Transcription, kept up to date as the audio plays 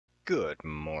Good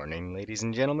morning, ladies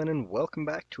and gentlemen, and welcome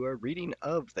back to our reading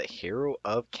of The Hero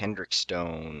of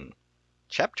Kendrickstone.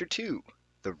 Chapter 2,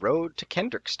 The Road to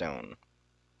Kendrickstone.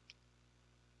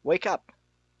 Wake up!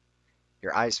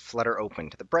 Your eyes flutter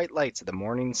open to the bright lights of the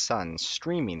morning sun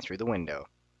streaming through the window.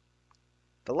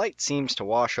 The light seems to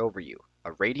wash over you,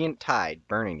 a radiant tide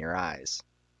burning your eyes.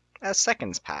 As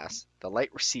seconds pass, the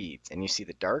light recedes and you see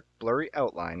the dark, blurry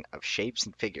outline of shapes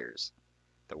and figures.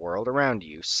 The world around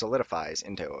you solidifies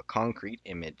into a concrete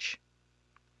image.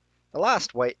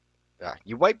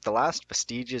 You wipe the last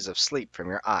vestiges of sleep from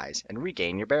your eyes and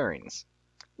regain your bearings.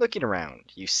 Looking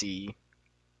around, you see...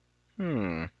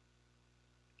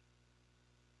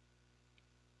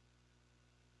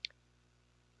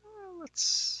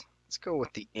 Let's go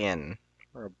with the inn.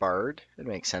 We're a bard. It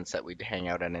makes sense that we'd hang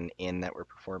out at an inn that we're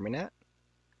performing at.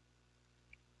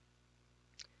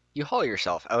 You haul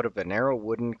yourself out of a narrow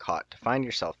wooden cot to find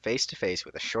yourself face to face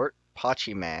with a short,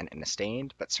 pauchy man in a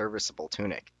stained but serviceable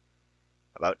tunic.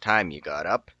 "About time you got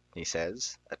up," he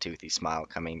says, a toothy smile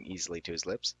coming easily to his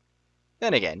lips.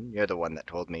 "Then again, you're the one that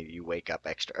told me you wake up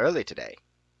extra early today."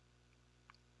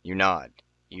 You nod.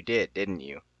 You did, didn't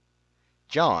you?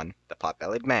 John, the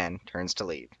pot-bellied man, turns to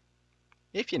leave.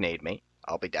 "If you need me,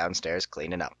 I'll be downstairs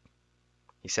cleaning up,"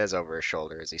 he says over his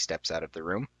shoulder as he steps out of the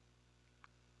room.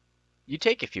 You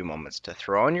take a few moments to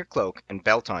throw on your cloak and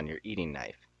belt on your eating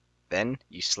knife. Then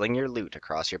you sling your lute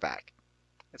across your back.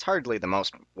 It's hardly the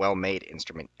most well-made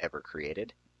instrument ever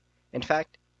created. In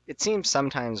fact, it seems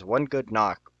sometimes one good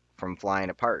knock from flying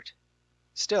apart.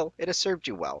 Still, it has served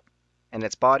you well, and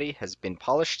its body has been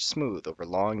polished smooth over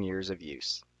long years of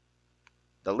use.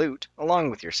 The lute, along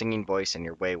with your singing voice and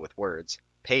your way with words,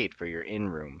 paid for your inn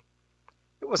room.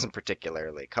 It wasn't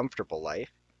particularly comfortable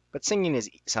life, but singing is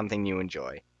something you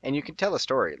enjoy, and you can tell a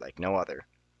story like no other.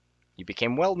 You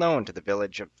became well known to the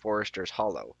village of Forester's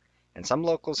Hollow, and some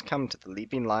locals come to the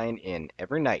Leaping Lion Inn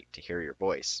every night to hear your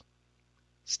voice.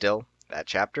 Still, that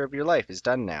chapter of your life is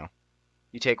done now.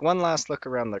 You take one last look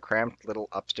around the cramped little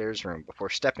upstairs room before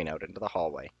stepping out into the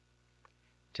hallway.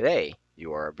 Today,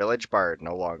 you are a village bard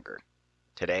no longer.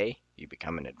 Today, you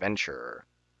become an adventurer.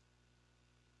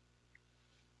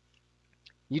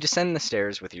 You descend the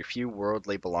stairs with your few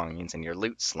worldly belongings and your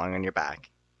lute slung on your back.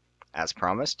 As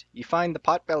promised, you find the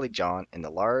pot-bellied John in the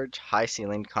large,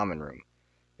 high-ceilinged common room,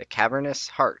 the cavernous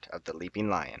heart of the Leaping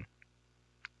Lion.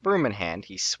 Broom in hand,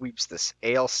 he sweeps the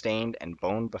ale-stained and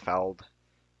bone-befouled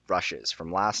rushes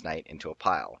from last night into a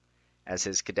pile, as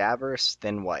his cadaverous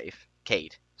thin wife,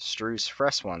 Kate, strews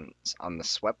fresh ones on the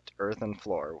swept earthen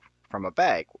floor from a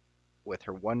bag with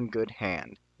her one good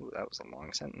hand. Ooh, that was a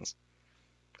long sentence.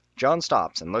 John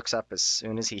stops and looks up as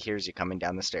soon as he hears you coming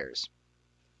down the stairs.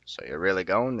 "So you're really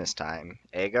going this time,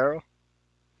 eh, girl?"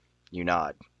 You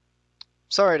nod.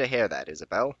 "Sorry to hear that,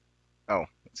 Isabel." Oh,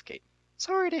 it's Kate.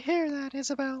 "Sorry to hear that,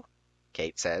 Isabel,"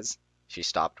 Kate says. She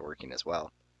stopped working as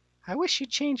well. "I wish you'd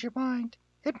change your mind.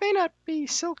 It may not be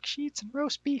silk sheets and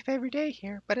roast beef every day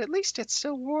here, but at least it's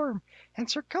still warm, and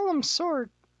Sir Cullum's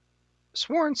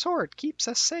sworn sword keeps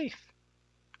us safe."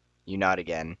 You nod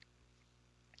again.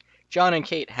 John and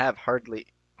Kate have hardly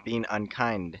been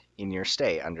unkind in your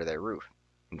stay under their roof.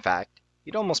 In fact,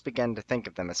 you'd almost begin to think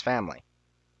of them as family.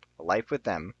 A life with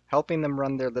them, helping them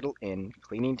run their little inn,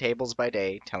 cleaning tables by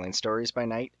day, telling stories by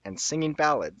night, and singing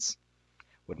ballads,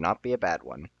 would not be a bad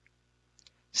one.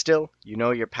 Still, you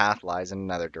know your path lies in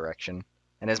another direction,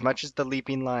 and as much as the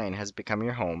Leaping Lion has become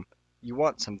your home, you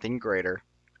want something greater.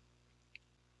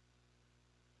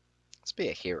 Let's be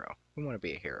a hero. We want to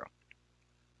be a hero.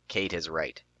 Kate is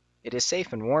right. It is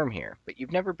safe and warm here, but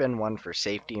you've never been one for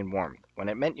safety and warmth when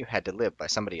it meant you had to live by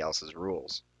somebody else's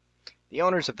rules. The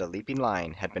owners of the Leaping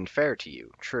Lion had been fair to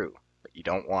you, true, but you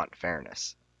don't want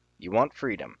fairness. You want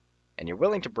freedom, and you're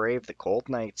willing to brave the cold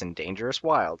nights and dangerous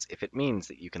wilds if it means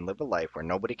that you can live a life where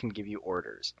nobody can give you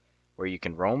orders, where you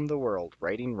can roam the world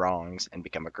righting wrongs and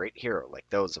become a great hero like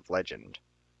those of legend.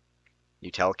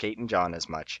 You tell Kate and John as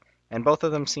much, and both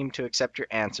of them seem to accept your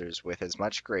answers with as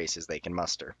much grace as they can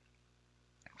muster.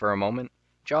 For a moment,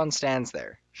 John stands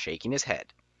there, shaking his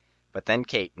head, but then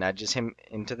Kate nudges him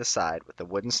into the side with the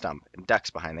wooden stump and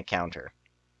ducks behind the counter.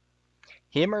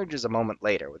 He emerges a moment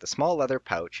later with a small leather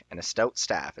pouch and a stout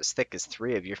staff as thick as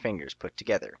 3 of your fingers put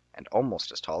together, and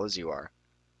almost as tall as you are.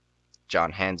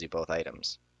 John hands you both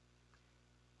items.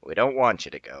 "We don't want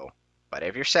you to go, but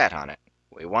if you're set on it,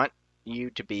 we want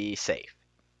you to be safe.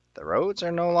 The roads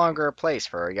are no longer a place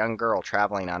for a young girl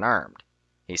traveling unarmed,"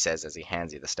 he says as he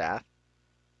hands you the staff.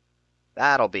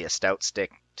 That'll be a stout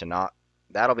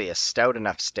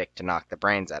enough stick to knock the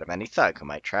brains out of any thug who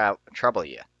might trouble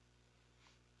you."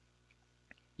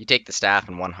 You take the staff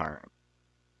in one arm.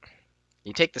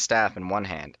 You take the staff in one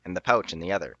hand and the pouch in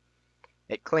the other.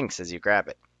 It clinks as you grab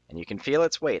it, and you can feel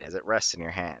its weight as it rests in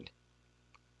your hand.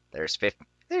 There's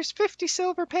 50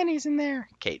 silver pennies in there,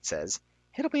 Kate says.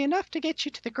 It'll be enough to get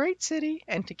you to the great city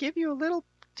and to give you a little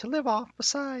to live off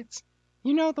besides.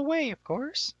 You know the way, of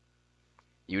course.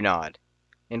 You nod.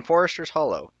 In Forester's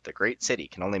Hollow, the great city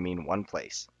can only mean one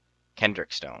place: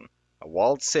 Kendrickstone, a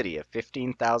walled city of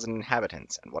 15,000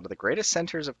 inhabitants and one of the greatest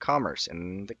centers of commerce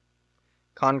in the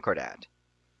Concordat.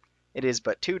 It is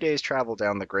but 2 days' travel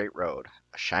down the great road,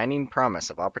 a shining promise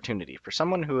of opportunity for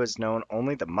someone who has known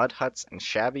only the mud huts and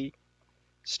shabby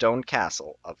stone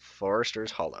castle of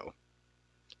Forester's Hollow.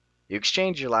 You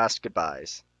exchange your last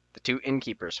goodbyes. The two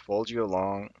innkeepers fold you in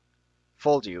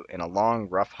a long,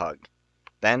 rough hug.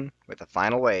 Then, with a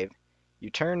final wave, you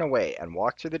turn away and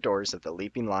walk through the doors of the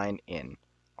Leaping Lion Inn,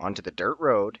 onto the dirt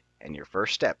road and your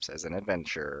first steps as an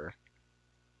adventurer.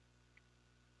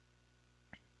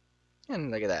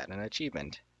 And look at that, an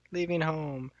achievement. Leaving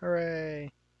home,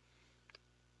 hooray!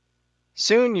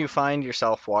 Soon you find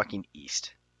yourself walking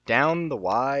east, down the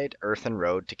wide earthen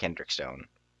road to Kendrickstone.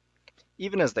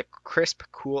 Even as the crisp,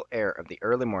 cool air of the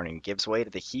early morning gives way to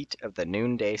the heat of the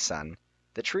noonday sun,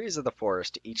 the trees of the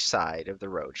forest to each side of the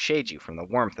road shade you from the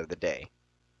warmth of the day.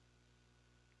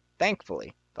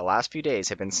 Thankfully, the last few days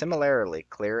have been similarly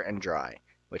clear and dry,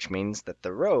 which means that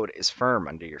the road is firm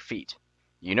under your feet.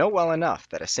 You know well enough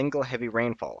that a single heavy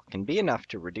rainfall can be enough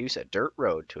to reduce a dirt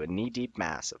road to a knee-deep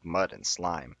mass of mud and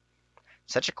slime.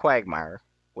 Such a quagmire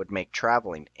would make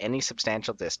traveling any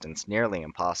substantial distance nearly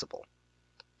impossible.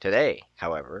 Today,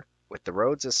 however, with the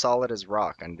roads as solid as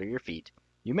rock under your feet,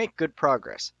 you make good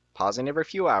progress, pausing every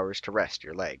few hours to rest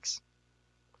your legs.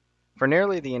 For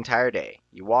nearly the entire day,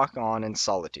 you walk on in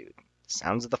solitude, the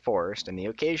sounds of the forest and the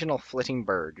occasional flitting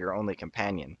bird your only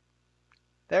companion.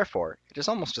 Therefore, it is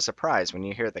almost a surprise when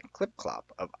you hear the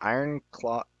clip-clop of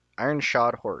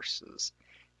iron-shod horses.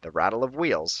 The rattle of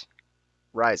wheels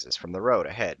rises from the road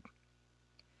ahead.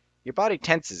 Your body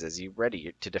tenses as you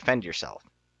ready to defend yourself.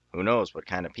 Who knows what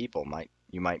kind of people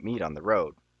you might meet on the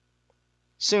road?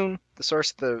 Soon, the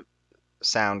source of the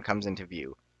sound comes into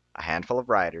view: a handful of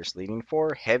riders leading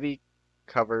 4 heavy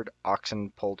covered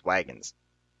oxen-pulled wagons,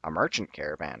 a merchant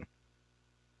caravan.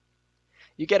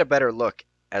 You get a better look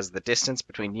as the distance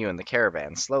between you and the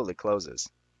caravan slowly closes.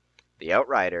 The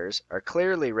outriders are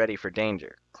clearly ready for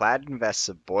danger, clad in vests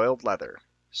of boiled leather,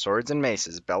 swords and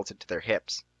maces belted to their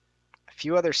hips. A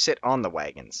few others sit on the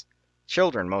wagons,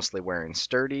 children mostly wearing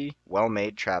sturdy,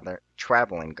 well-made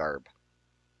traveling garb.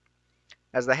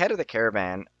 At the head of the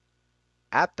caravan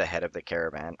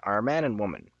are a man and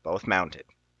woman, both mounted.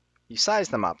 You size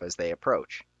them up as they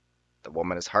approach. The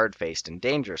woman is hard-faced and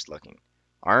dangerous-looking,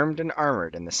 armed and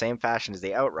armored in the same fashion as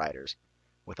the outriders,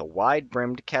 with a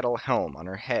wide-brimmed kettle helm on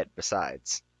her head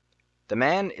besides. The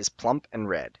man is plump and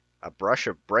red, a brush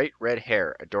of bright red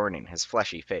hair adorning his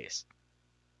fleshy face.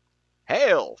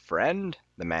 "Hail, friend!"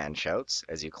 the man shouts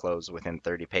as you close within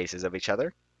 30 paces of each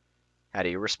other. How do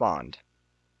you respond?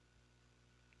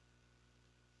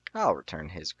 I'll return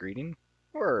his greeting.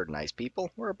 We're nice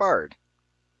people. We're a bard.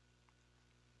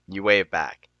 You wave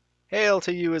back. "Hail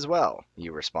to you as well,"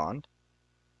 you respond.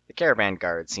 The caravan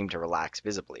guards seem to relax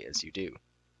visibly as you do.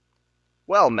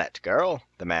 "Well met, girl,"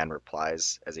 the man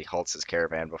replies as he halts his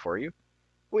caravan before you.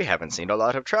 "We haven't seen a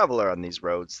lot of traveler on these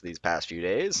roads these past few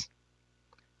days."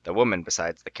 The woman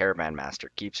beside the caravan master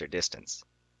keeps her distance.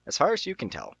 As far as you can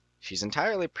tell, she's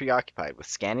entirely preoccupied with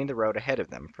scanning the road ahead of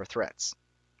them for threats.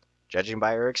 Judging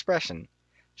by her expression,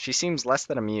 she seems less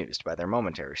than amused by their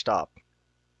momentary stop.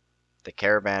 The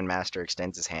caravan master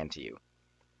extends his hand to you.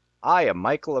 "I am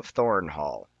Michael of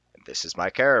Thornhall, and this is my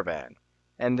caravan,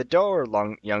 and the dour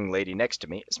young lady next to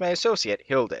me is my associate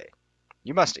Hilde.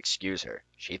 You must excuse her.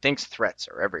 She thinks threats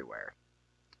are everywhere."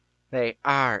 "They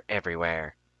are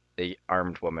everywhere," the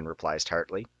armed woman replies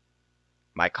tartly.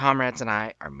 "My comrades and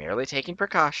I are merely taking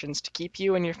precautions to keep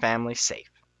you and your family safe."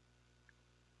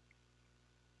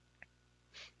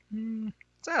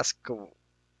 Let's ask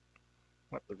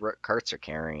what the carts are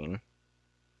carrying.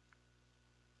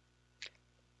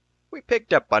 "We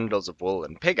picked up bundles of wool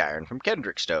and pig iron from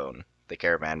Kendrickstone," the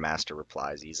caravan master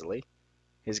replies easily.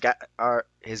 His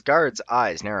guard's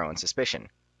eyes narrow in suspicion.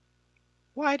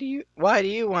 Why do you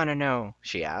want to know?"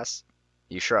 she asks.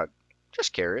 You shrug.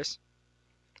 "Just curious."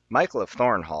 Michael of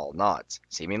Thornhall nods,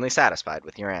 seemingly satisfied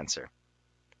with your answer.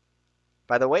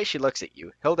 By the way she looks at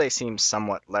you, Hilde seems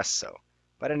somewhat less so,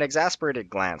 but an exasperated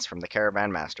glance from the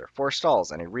caravan master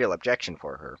forestalls any real objection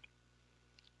for her.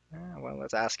 Well,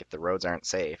 let's ask if the roads aren't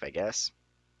safe, I guess.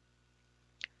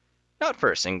 Not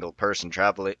for a single person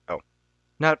traveling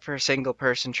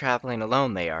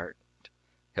alone they aren't,"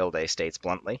 Hilde states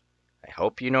bluntly. I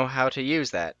hope you know how to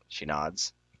use that, she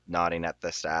nods, nodding at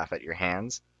the staff at your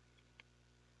hands.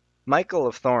 Michael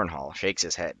of Thornhall shakes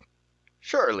his head.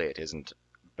 Surely it isn't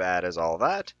bad as all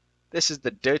that. This is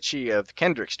the Duchy of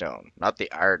Kendrickstone, not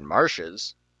the Iron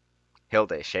Marshes.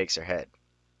 Hilde shakes her head.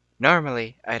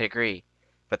 Normally, I'd agree,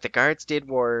 but the guards did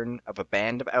warn of a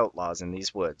band of outlaws in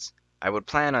these woods. I would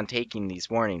plan on taking these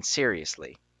warnings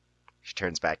seriously. She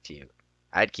turns back to you.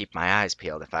 I'd keep my eyes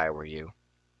peeled if I were you.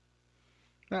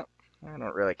 Well, I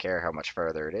don't really care how much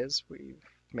further it is. We've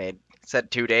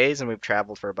said 2 days and we've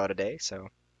traveled for about a day, so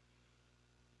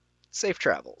safe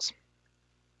travels.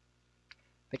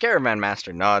 The caravan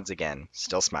master nods again,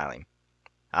 still smiling.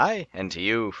 Aye, and to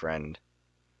you, friend.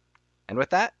 And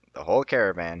with that, the whole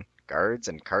caravan, guards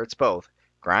and carts both,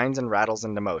 grinds and rattles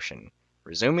into motion,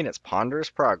 resuming its ponderous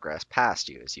progress past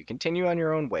you as you continue on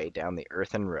your own way down the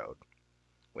earthen road.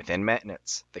 Within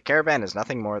minutes, the caravan is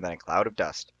nothing more than a cloud of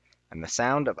dust, and the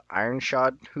sound of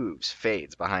iron-shod hooves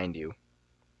fades behind you.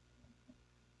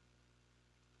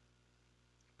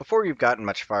 Before you've gotten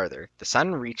much farther, the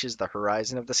sun reaches the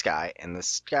horizon of the sky, and the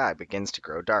sky begins to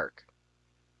grow dark.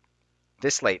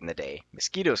 This late in the day,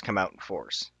 mosquitoes come out in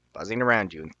force, buzzing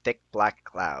around you in thick black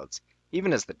clouds,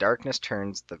 even as the darkness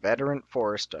turns the verdant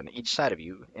forest on each side of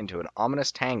you into an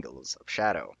ominous tangles of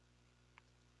shadow.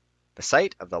 The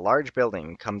sight of the large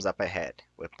building comes up ahead,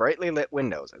 with brightly lit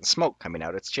windows and smoke coming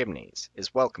out its chimneys,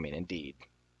 is welcoming indeed.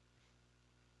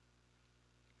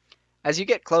 As you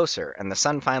get closer and the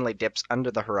sun finally dips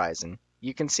under the horizon,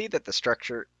 you can see that the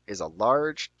structure is a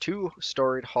large,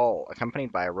 two-storied hall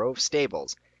accompanied by a row of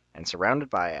stables and surrounded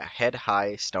by a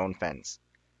head-high stone fence.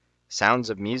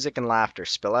 Sounds of music and laughter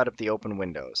spill out of the open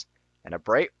windows, and a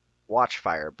bright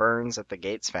watchfire burns at the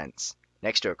gate's fence,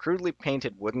 next to a crudely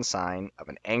painted wooden sign of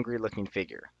an angry-looking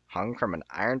figure, hung from an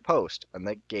iron post on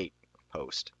the gate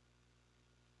post.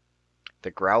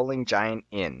 The Growling Giant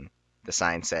Inn, the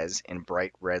sign says in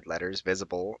bright red letters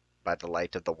visible by the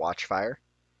light of the watchfire.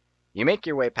 You make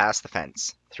your way past the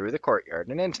fence, through the courtyard,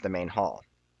 and into the main hall.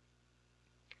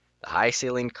 The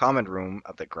high-ceilinged common room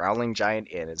of the Growling Giant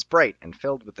Inn is bright and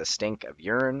filled with the stink of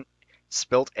urine,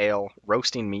 spilt ale,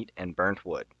 roasting meat, and burnt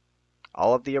wood,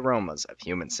 all of the aromas of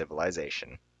human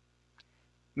civilization.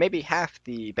 Maybe half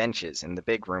the benches in the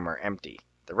big room are empty.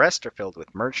 The rest are filled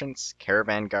with merchants,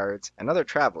 caravan guards, and other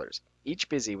travelers, each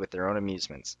busy with their own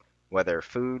amusements, whether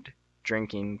food,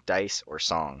 drinking, dice, or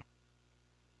song.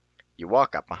 You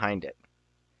walk up behind it.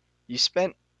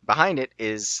 Behind it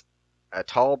is a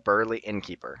tall, burly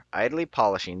innkeeper, idly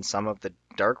polishing some of the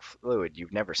dark fluid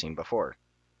you've never seen before.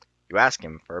 You ask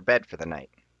him for a bed for the night.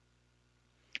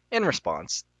 In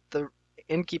response, the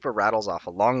innkeeper rattles off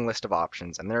a long list of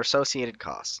options and their associated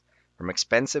costs, from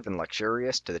expensive and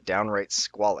luxurious to the downright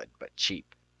squalid but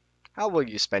cheap. How will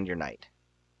you spend your night?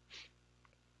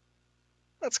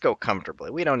 Let's go comfortably.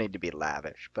 We don't need to be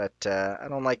lavish, but I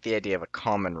don't like the idea of a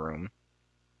common room.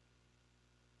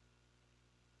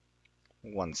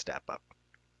 One step up.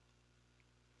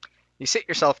 You sit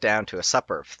yourself down to a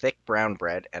supper of thick brown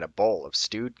bread and a bowl of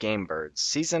stewed game birds,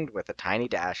 seasoned with a tiny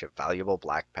dash of valuable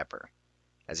black pepper.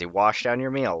 As you wash down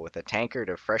your meal with a tankard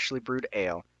of freshly brewed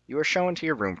ale, you are shown to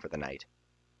your room for the night.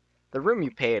 The room you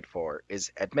paid for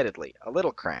is admittedly a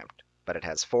little cramped, but it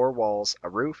has 4 walls, a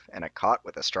roof, and a cot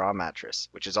with a straw mattress,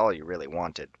 which is all you really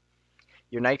wanted.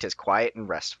 Your night is quiet and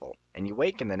restful, and you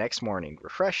wake in the next morning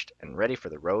refreshed and ready for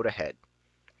the road ahead.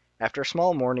 After a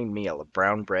small morning meal of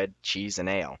brown bread, cheese, and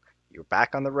ale, you're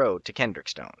back on the road to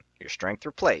Kendrickstone, your strength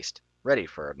replaced, ready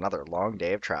for another long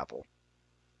day of travel.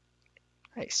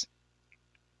 Nice.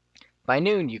 By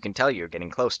noon, you can tell you're getting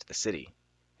close to the city.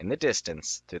 In the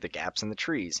distance, through the gaps in the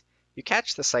trees, you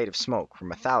catch the sight of smoke from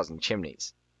 1,000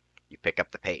 chimneys. You pick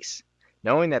up the pace,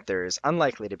 knowing that there is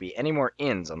unlikely to be any more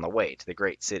inns on the way to the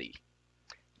great city.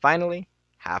 Finally,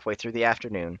 halfway through the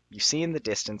afternoon, you see in the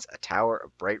distance a tower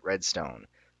of bright red stone,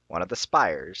 one of the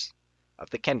spires of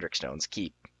the Kendrickstone's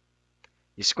keep.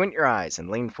 You squint your eyes and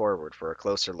lean forward for a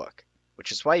closer look,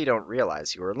 which is why you don't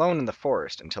realize you are alone in the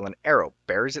forest until an arrow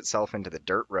buries itself into the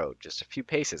dirt road just a few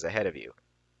paces ahead of you.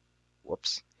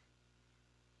 Whoops.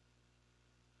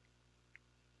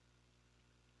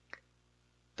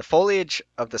 The foliage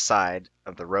of the side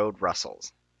of the road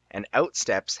rustles, and out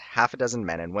steps half a dozen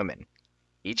men and women.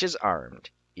 Each is armed,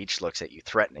 each looks at you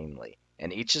threateningly,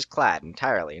 and each is clad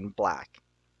entirely in black.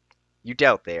 You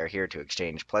doubt they are here to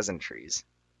exchange pleasantries.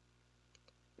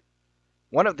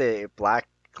 One of the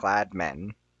black-clad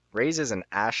men raises an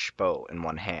ash bow in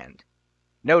one hand.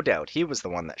 No doubt he was the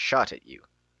one that shot at you.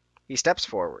 He steps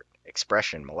forward,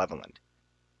 expression malevolent.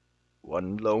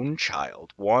 One lone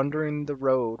child wandering the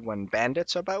road when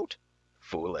bandits are about?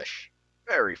 Foolish.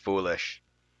 Very foolish.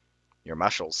 Your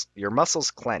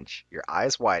muscles clench, your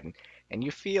eyes widen, and you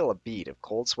feel a bead of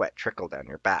cold sweat trickle down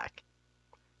your back.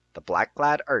 The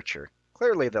black-clad archer,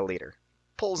 clearly the leader,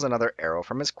 pulls another arrow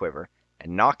from his quiver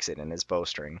and knocks it in his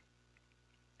bowstring.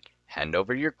 Hand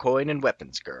over your coin and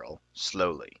weapons, girl,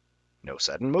 slowly. No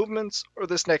sudden movements, or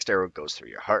this next arrow goes through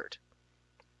your heart.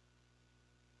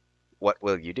 What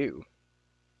will you do?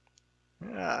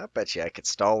 I bet you I could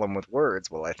stall him with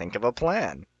words while I think of a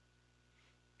plan.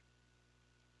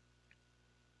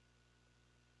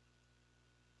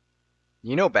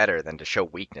 You know better than to show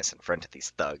weakness in front of these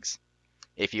thugs.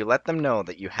 If you let them know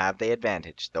that you have the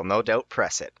advantage, they'll no doubt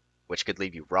press it, which could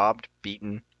leave you robbed,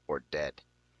 beaten, or dead.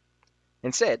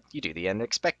 Instead, you do the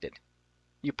unexpected.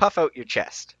 You puff out your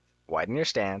chest, widen your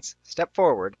stance, step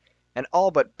forward, and all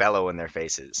but bellow in their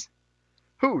faces.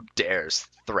 Who dares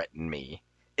threaten me?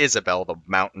 Isabel the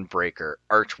Mountain Breaker,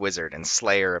 Arch-Wizard, and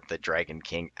Slayer of the Dragon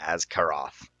King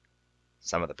Azkaroth.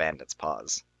 Some of the bandits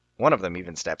pause. One of them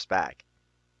even steps back.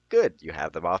 Good, you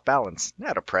have them off balance.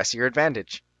 Now to press your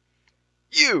advantage.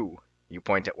 You! You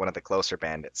point at one of the closer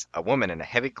bandits, a woman in a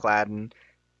heavy cladden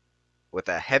with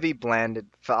a heavy bladed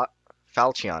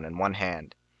falchion in one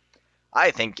hand.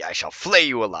 I think I shall flay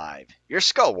you alive. Your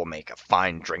skull will make a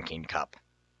fine drinking cup.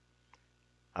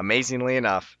 Amazingly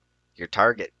enough, your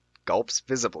target gulps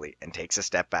visibly and takes a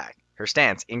step back, her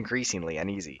stance increasingly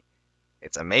uneasy.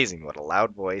 It's amazing what a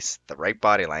loud voice, the right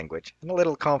body language, and a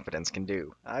little confidence can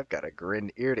do. I've got a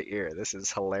grin ear to ear. This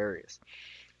is hilarious.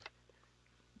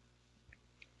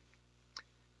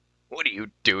 What are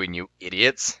you doing, you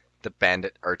idiots? The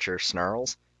bandit archer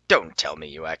snarls. Don't tell me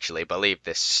you actually believe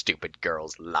this stupid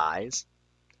girl's lies.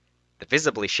 The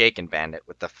visibly shaken bandit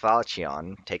with the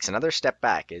falchion takes another step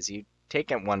back as you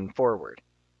take one forward.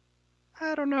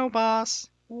 I don't know, boss.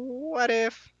 What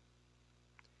if...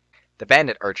 The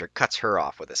bandit archer cuts her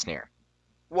off with a sneer.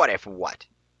 What if what?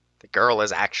 The girl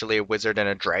is actually a wizard and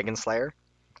a dragon slayer?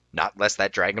 Not unless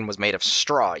that dragon was made of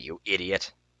straw, you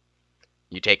idiot.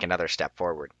 You take another step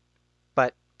forward.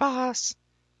 But, boss,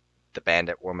 the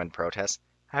bandit woman protests,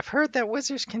 I've heard that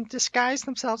wizards can disguise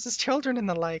themselves as children and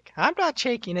the like. I'm not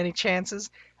taking any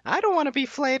chances. I don't want to be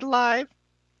flayed alive.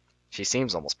 She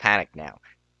seems almost panicked now.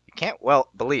 You can't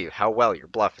believe how well your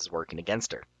bluff is working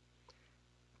against her.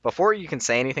 Before you can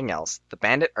say anything else, the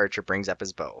bandit archer brings up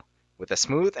his bow. With a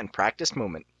smooth and practiced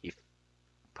movement, he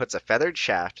puts a feathered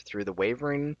shaft through the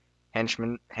wavering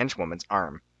henchwoman's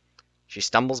arm. She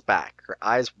stumbles back, her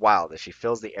eyes wild as she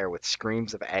fills the air with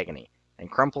screams of agony,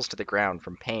 and crumples to the ground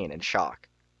from pain and shock.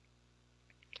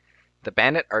 The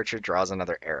bandit archer draws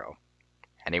another arrow.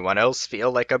 Anyone else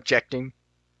feel like objecting?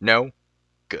 No?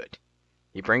 Good.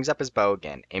 He brings up his bow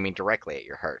again, aiming directly at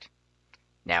your heart.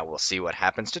 Now we'll see what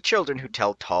happens to children who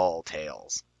tell tall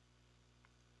tales.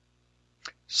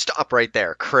 Stop right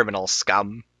there, criminal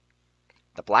scum!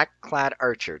 The black-clad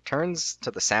archer turns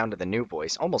to the sound of the new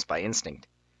voice almost by instinct.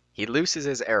 He looses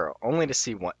his arrow, only to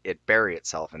see it bury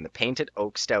itself in the painted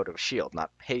oak stout of shield not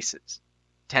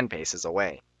 10 paces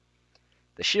away.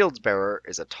 The shield's bearer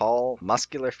is a tall,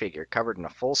 muscular figure covered in a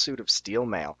full suit of steel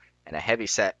mail and a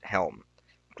heavy-set helm,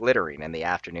 glittering in the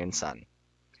afternoon sun.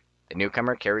 The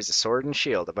newcomer carries a sword and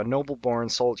shield of a noble-born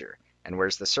soldier, and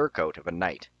wears the surcoat of a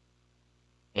knight.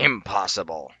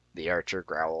 Impossible, the archer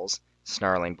growls,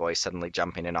 snarling voice suddenly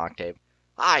jumping an octave.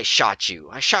 I shot you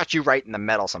right in the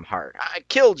meddlesome heart. I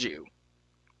killed you.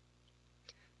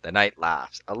 The knight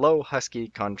laughs, a low, husky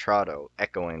contralto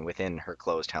echoing within her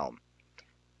closed helm.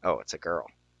 Oh, it's a girl.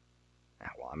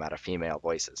 Well, I'm out of female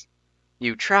voices.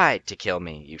 You tried to kill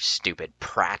me, you stupid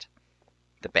prat.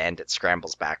 The bandit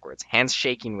scrambles backwards, hands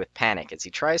shaking with panic as he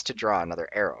tries to draw another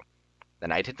arrow. The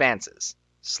knight advances,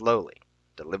 slowly,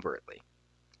 deliberately.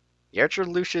 The archer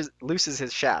looses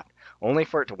his shaft, only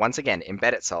for it to once again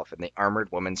embed itself in the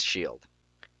armored woman's shield.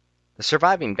 The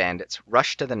surviving bandits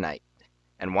rush to the knight,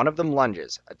 and one of them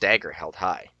lunges, a dagger held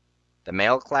high. The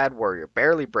mail-clad warrior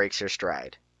barely breaks her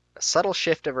stride. A subtle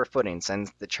shift of her footing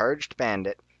sends the charged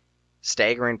bandit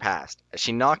staggering past, as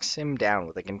she knocks him down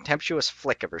with a contemptuous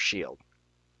flick of her shield.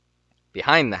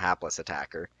 Behind the hapless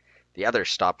attacker, the others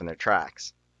stop in their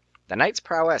tracks. The knight's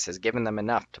prowess has given them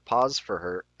enough to pause for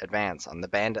her advance on the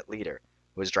bandit leader,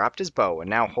 who has dropped his bow and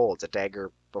now holds a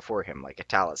dagger before him like a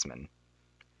talisman.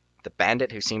 The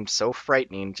bandit who seemed so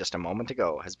frightening just a moment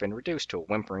ago has been reduced to a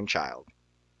whimpering child.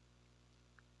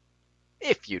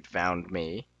 If you'd found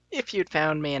me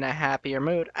in a happier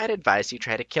mood, I'd advise you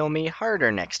try to kill me harder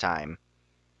next time.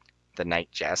 The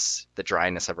knight jests, the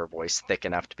dryness of her voice thick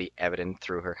enough to be evident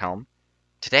through her helm.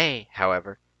 Today,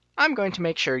 however, I'm going to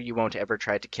make sure you won't ever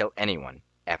try to kill anyone,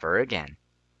 ever again.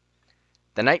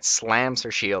 The knight slams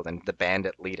her shield into the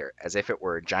bandit leader as if it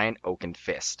were a giant oaken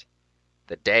fist.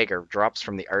 The dagger drops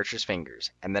from the archer's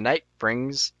fingers, and the knight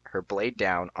brings her blade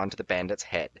down onto the bandit's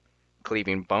head,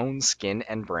 cleaving bone, skin,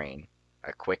 and brain.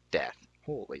 A quick death.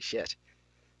 Holy shit.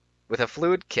 With a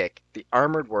fluid kick, the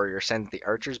armored warrior sends the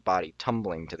archer's body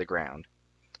tumbling to the ground.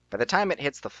 By the time it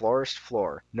hits the forest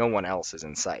floor, no one else is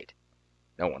in sight.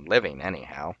 No one living,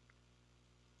 anyhow.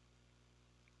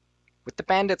 With the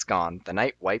bandits gone, the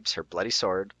knight wipes her bloody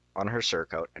sword on her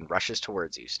surcoat and rushes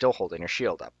towards you, still holding her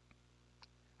shield up.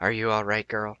 "Are you all right,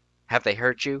 girl? Have they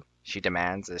hurt you?" she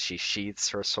demands as she sheathes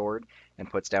her sword and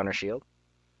puts down her shield.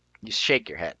 You shake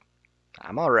your head.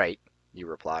 "I'm all right," you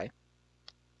reply.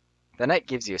 The knight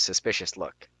gives you a suspicious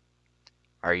look.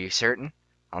 "Are you certain?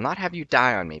 I'll not have you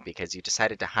die on me because you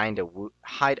decided to hide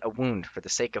a wound for the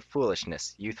sake of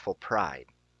foolishness, youthful pride."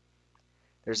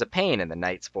 There's a pain in the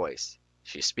knight's voice.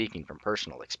 She's speaking from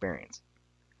personal experience.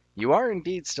 You are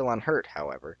indeed still unhurt,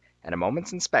 however, and a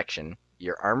moment's inspection,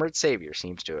 your armored savior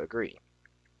seems to agree.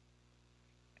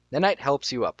 The knight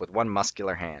helps you up with one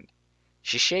muscular hand.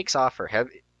 She takes off her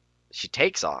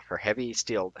heavy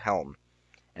steel helm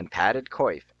and padded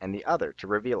coif, and the other to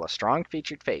reveal a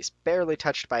strong-featured face barely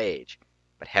touched by age,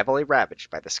 but heavily ravaged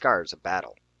by the scars of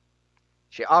battle.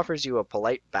 She offers you a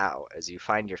polite bow as you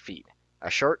find your feet,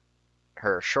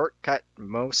 her short-cut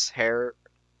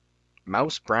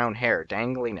mouse-brown hair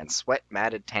dangling in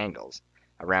sweat-matted tangles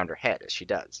around her head as she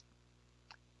does.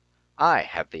 I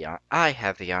have the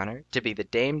honor to be the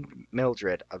Dame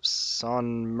Mildred of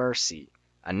Sonmercy,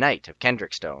 a knight of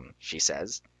Kendrickstone," she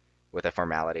says, with a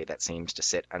formality that seems to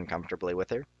sit uncomfortably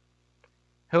with her.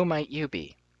 "Who might you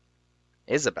be?"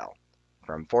 "Isabel,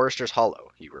 from Forester's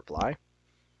Hollow," you reply.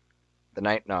 The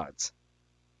knight nods.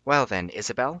 "Well then,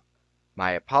 Isabel,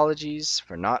 my apologies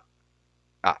for not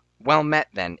well met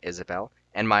then, Isabel,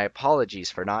 and my apologies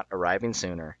for not arriving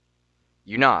sooner."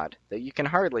 You nod, though you can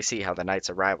hardly see how the knight's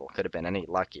arrival could have been any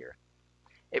luckier.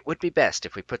 "It would be best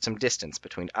if we put some distance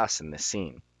between us and this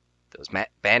scene. Those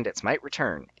bandits might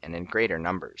return, and in greater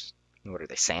numbers. What are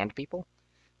they, sand people?"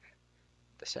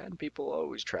 "The sand people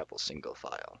always travel single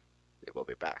file. They will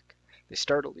be back. They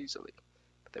startle easily,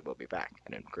 but they will be back,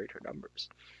 and in greater numbers."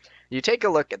 You take a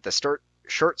look at the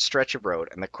short stretch of road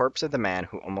and the corpse of the man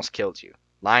who almost killed you,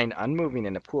 lying unmoving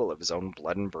in a pool of his own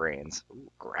blood and brains.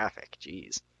 Ooh, graphic,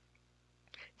 jeez.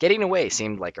 Getting away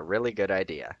seemed like a really good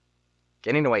idea.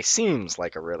 Getting away seems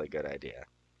like a really good idea.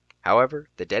 However,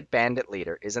 the dead bandit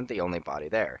leader isn't the only body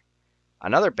there.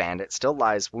 Another bandit still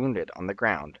lies wounded on the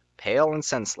ground, pale and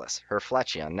senseless, her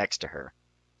Fletchion next to her.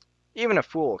 Even a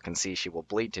fool can see she will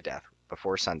bleed to death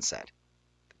before sunset.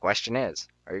 The question is,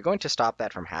 are you going to stop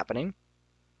that from happening?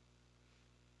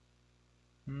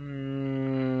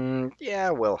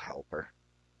 Yeah, we'll help her.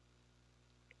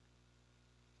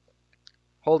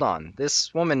 "Hold on,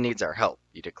 this woman needs our help,"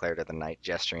 you declare to the knight,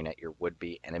 gesturing at your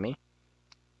would-be enemy.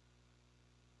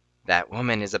 "That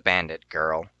woman is a bandit,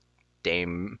 girl,"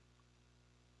 Dame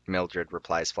Mildred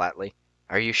replies flatly.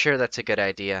 "Are you sure that's a good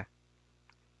idea?"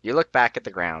 You look back at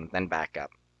the ground, then back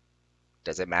up.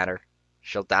 Does it matter?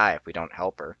 She'll die if we don't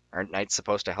help her. Aren't knights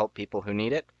supposed to help people who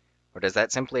need it? Or does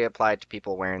that simply apply to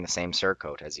people wearing the same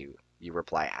surcoat as you? You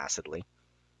reply acidly.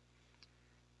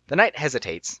 The knight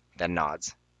hesitates, then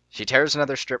nods. She tears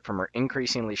another strip from her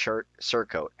increasingly short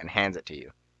surcoat and hands it to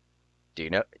you. Do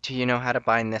you know how to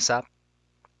bind this up?"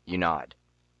 You nod.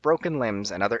 Broken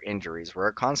limbs and other injuries were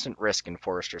a constant risk in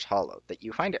Forester's Hollow that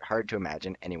you find it hard to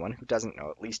imagine anyone who doesn't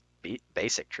know at least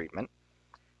basic treatment.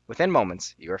 Within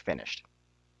moments, you are finished.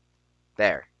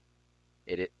 There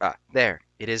it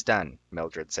is done,"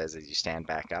 Mildred says as you stand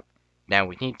back up. "Now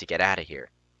we need to get out of here."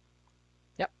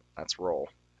 Yep, let's roll.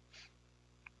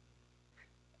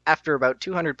 After about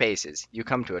 200 paces, you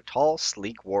come to a tall,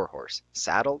 sleek warhorse,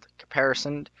 saddled,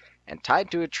 caparisoned, and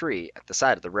tied to a tree at the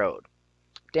side of the road.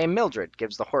 Dame Mildred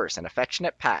gives the horse an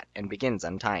affectionate pat and begins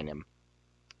untying him.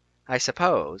 "I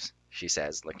suppose," she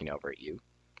says, looking over at you,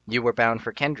 "you were bound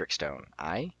for Kendrickstone,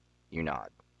 aye?" You nod.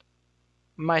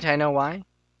 "Might I know why?"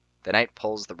 The knight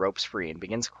pulls the ropes free and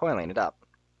begins coiling it up.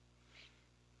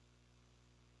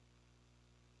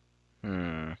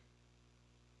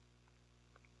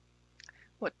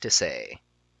 What to say?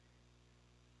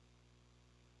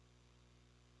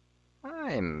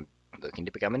 "I'm looking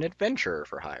to become an adventurer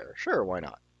for hire. Sure, why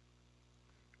not?"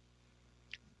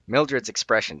 Mildred's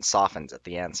expression softens at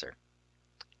the answer.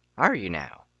 "Are you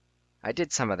now? I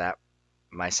did some of that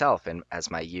myself in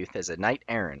my youth as a knight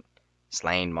errant,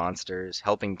 slaying monsters,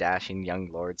 helping dashing young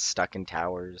lords stuck in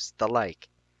towers, the like."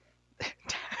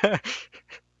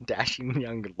 Dashing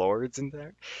young lords in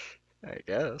there? I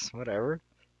guess, whatever.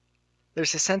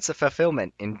 There's a sense of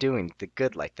fulfillment in doing the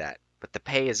good like that, but the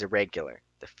pay is irregular,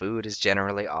 the food is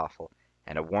generally awful,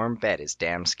 and a warm bed is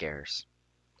damn scarce.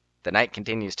 The knight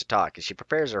continues to talk as she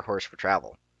prepares her horse for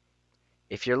travel.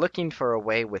 If you're looking for a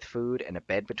way with food and a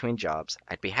bed between jobs,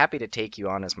 I'd be happy to take you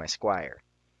on as my squire.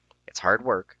 It's hard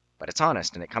work, but it's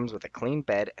honest and it comes with a clean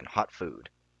bed and hot food.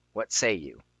 What say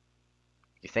you?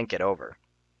 You think it over.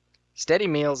 Steady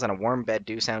meals and a warm bed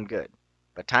do sound good,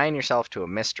 but tying yourself to a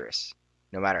mistress,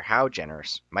 no matter how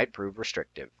generous, might prove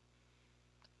restrictive.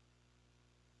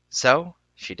 So,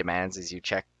 she demands as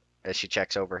she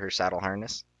checks over her saddle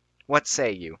harness. What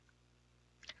say you?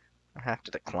 I have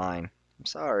to decline. I'm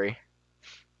sorry.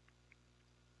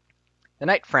 The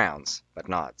knight frowns, but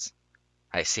nods.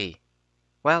 I see.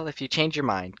 Well, if you change your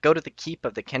mind, go to the keep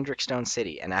of the Kendrickstone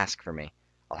city and ask for me.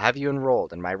 I'll have you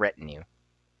enrolled in my retinue.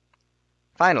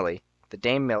 Finally, the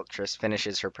Dame Mildred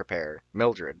finishes her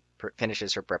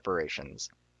preparations.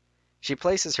 She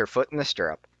places her foot in the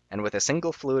stirrup, and with a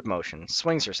single fluid motion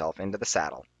swings herself into the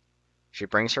saddle. She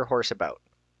brings her horse about,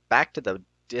 back to the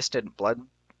distant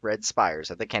blood-red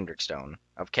spires of Kendrickstone.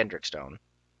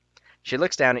 She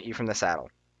looks down at you from the saddle.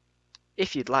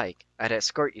 If you'd like, I'd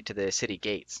escort you to the city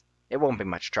gates. It won't be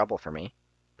much trouble for me.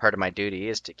 Part of my duty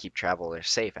is to keep travelers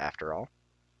safe, after all.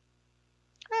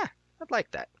 Ah, I'd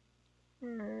like that.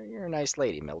 You're a nice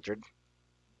lady, Mildred.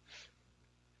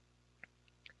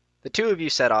 The two of you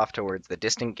set off towards the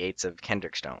distant gates of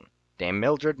Kendrickstone, Dame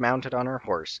Mildred mounted on her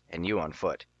horse, and you on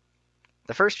foot.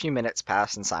 The first few minutes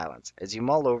pass in silence, as you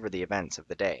mull over the events of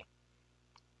the day.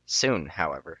 Soon,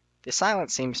 however, the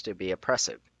silence seems to be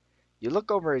oppressive. You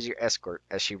look over as your escort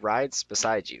as she rides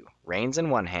beside you, reins in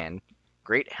one hand,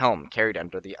 great helm carried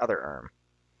under the other arm.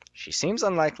 She seems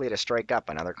unlikely to strike up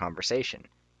another conversation,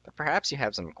 but perhaps you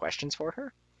have some questions for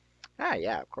her? Ah,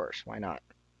 yeah, of course, why not?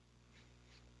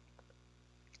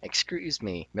 Excuse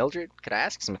me, Mildred, could I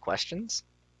ask some questions?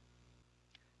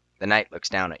 The knight looks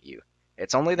down at you.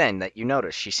 It's only then that you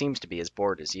notice she seems to be as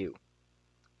bored as you.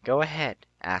 Go ahead,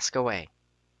 ask away.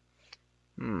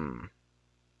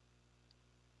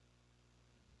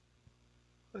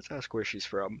 Let's ask where she's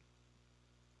from.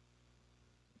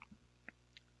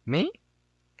 Me?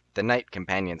 The knight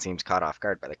companion seems caught off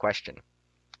guard by the question.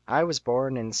 I was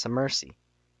born in Somerset.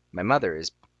 My mother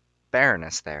is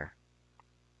Baroness there.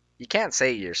 You can't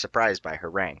say you're surprised by her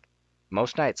rank.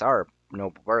 Most knights are of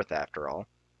noble birth, after all.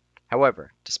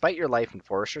 However, despite your life in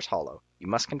Forester's Hollow, you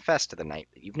must confess to the knight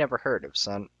that you've never heard of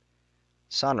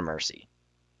Somerset.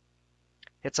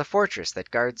 It's a fortress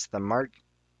that guards the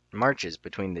marches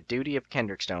between the duty of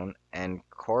Kendrickstone and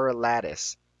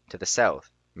Coriolanus to the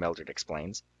south, Mildred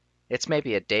explains. It's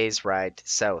maybe a day's ride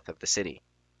south of the city.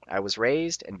 I was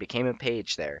raised and became a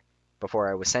page there before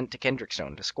I was sent to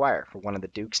Kendrickstone to squire for one of the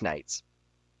Duke's knights.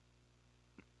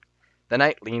 The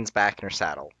knight leans back in her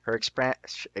saddle, her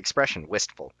expression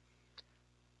wistful.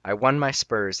 I won my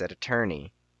spurs at a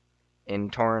tourney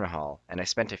in Tornhall, and I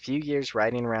spent a few years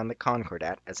riding around the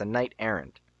Concordat as a knight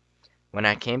errant. When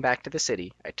I came back to the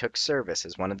city, I took service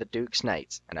as one of the Duke's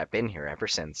knights, and I've been here ever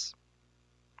since.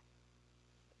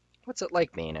 What's it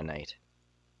like being a knight?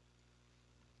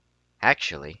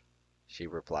 Actually, she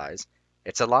replies,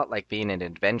 it's a lot like being an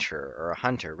adventurer or a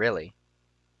hunter, really.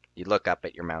 You look up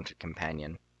at your mounted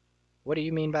companion. What do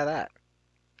you mean by that?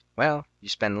 Well, you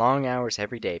spend long hours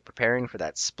every day preparing for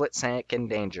that split-second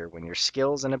danger when your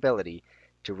skills and ability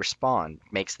to respond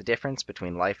makes the difference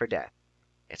between life or death.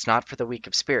 It's not for the weak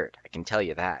of spirit, I can tell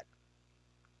you that.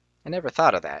 I never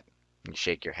thought of that. You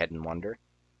shake your head in wonder.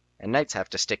 And knights have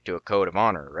to stick to a code of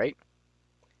honor, right?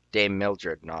 Dame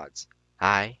Mildred nods.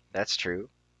 Aye, that's true.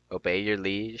 Obey your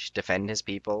liege, defend his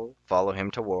people, follow him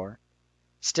to war.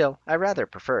 Still, I rather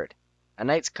prefer it. A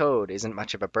knight's code isn't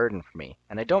much of a burden for me,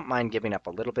 and I don't mind giving up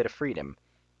a little bit of freedom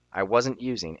I wasn't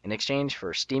using in exchange for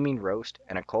a steaming roast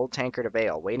and a cold tankard of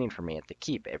ale waiting for me at the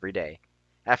keep every day,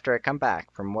 after I come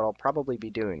back from what I'll probably be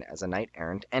doing as a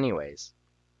knight-errant anyways.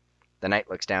 The knight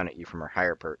looks down at you from her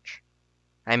higher perch.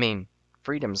 I mean,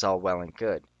 freedom's all well and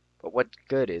good, but what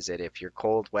good is it if you're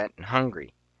cold, wet, and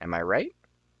hungry? Am I right?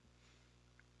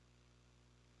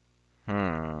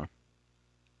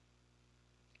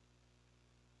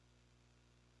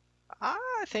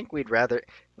 I think we'd rather...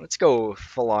 Let's go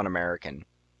full-on American.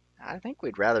 I think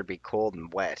we'd rather be cold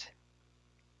and wet.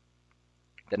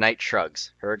 The knight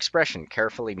shrugs, her expression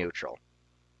carefully neutral.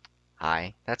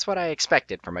 Aye, that's what I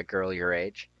expected from a girl your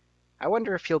age. I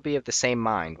wonder if you'll be of the same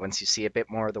mind once you see a bit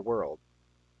more of the world.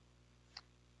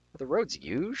 Are the roads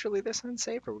usually this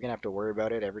unsafe? Are we going to have to worry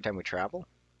about it every time we travel?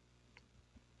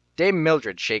 Dame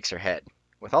Mildred shakes her head.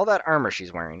 With all that armor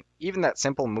she's wearing, even that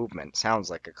simple movement sounds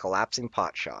like a collapsing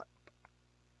pot shot.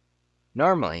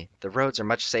 Normally, the roads are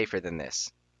much safer than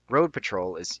this. Road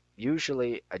patrol is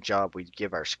usually a job we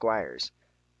give our squires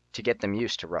to get them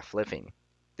used to rough living.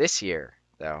 This year,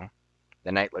 though,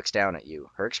 the knight looks down at you,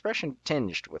 her expression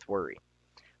tinged with worry.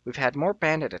 We've had more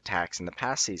bandit attacks in the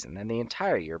past season than the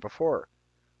entire year before.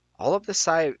 All of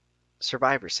the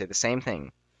survivors say the same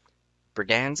thing.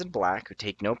 Brigands in black who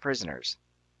take no prisoners.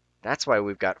 That's why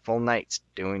we've got full knights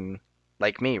doing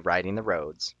like me riding the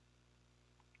roads.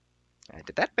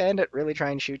 Did that bandit really try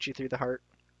and shoot you through the heart?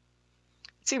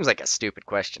 It seems like a stupid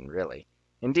question, really.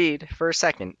 Indeed, for a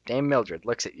second, Dame Mildred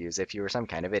looks at you as if you were some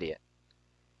kind of idiot.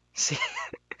 See,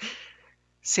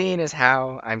 seeing as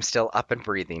how I'm still up and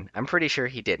breathing, I'm pretty sure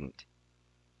he didn't.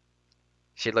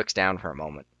 She looks down for a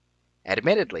moment.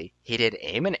 Admittedly, he did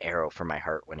aim an arrow for my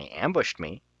heart when he ambushed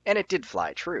me, and it did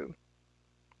fly true.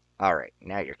 Alright,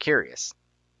 now you're curious.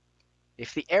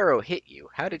 If the arrow hit you,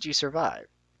 how did you survive?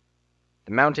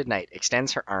 The mounted knight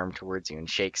extends her arm towards you and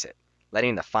shakes it,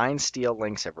 letting the fine steel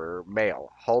links of her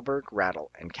mail halberd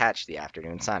rattle and catch the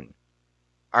afternoon sun.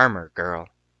 Armor, girl.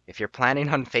 If you're planning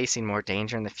on facing more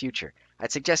danger in the future,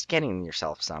 I'd suggest getting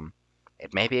yourself some.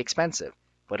 It may be expensive,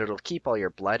 but it'll keep all your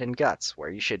blood and guts where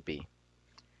you should be.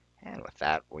 And with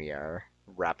that, we are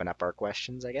wrapping up our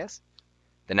questions, I guess.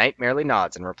 The knight merely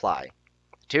nods in reply.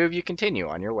 The two of you continue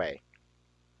on your way.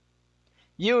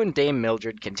 You and Dame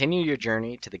Mildred continue your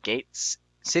journey to the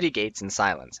city gates in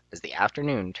silence as the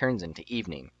afternoon turns into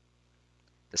evening.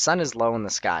 The sun is low in the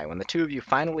sky when the two of you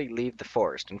finally leave the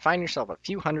forest and find yourself a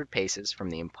few hundred paces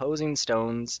from the imposing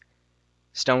stone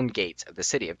gates of the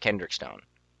city of Kendrickstone.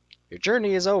 Your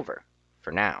journey is over,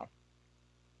 for now.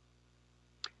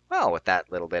 Well, with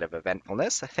that little bit of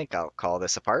eventfulness, I think I'll call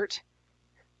this a part.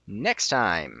 Next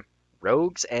time,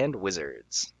 Rogues and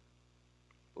Wizards.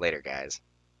 Later, guys.